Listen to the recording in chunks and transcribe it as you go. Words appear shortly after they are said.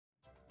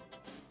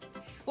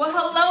Well,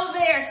 hello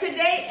there.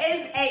 Today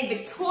is a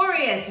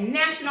victorious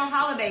national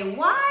holiday.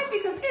 Why?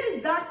 Because it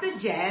is Dr.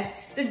 Jazz,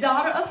 the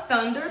daughter of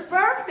Thunder's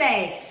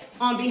birthday.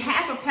 On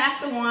behalf of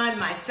Pastor Juan,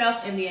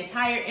 myself, and the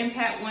entire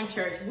Impact One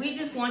Church, we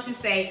just want to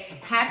say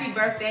happy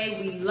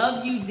birthday. We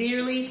love you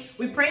dearly.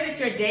 We pray that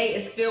your day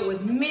is filled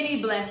with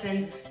many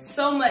blessings,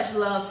 so much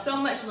love, so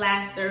much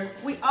laughter.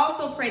 We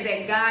also pray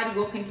that God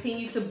will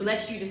continue to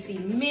bless you to see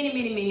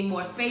many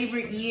more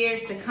favorite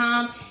years to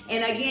come.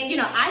 And again,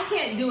 I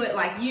can't do it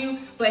like you,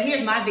 but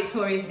here's my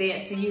victorious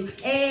dance to you.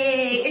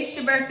 Hey, it's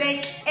your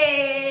birthday.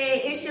 Hey,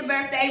 it's your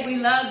birthday. We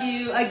love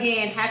you.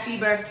 Again, happy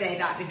birthday,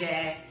 Dr.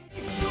 Jazz.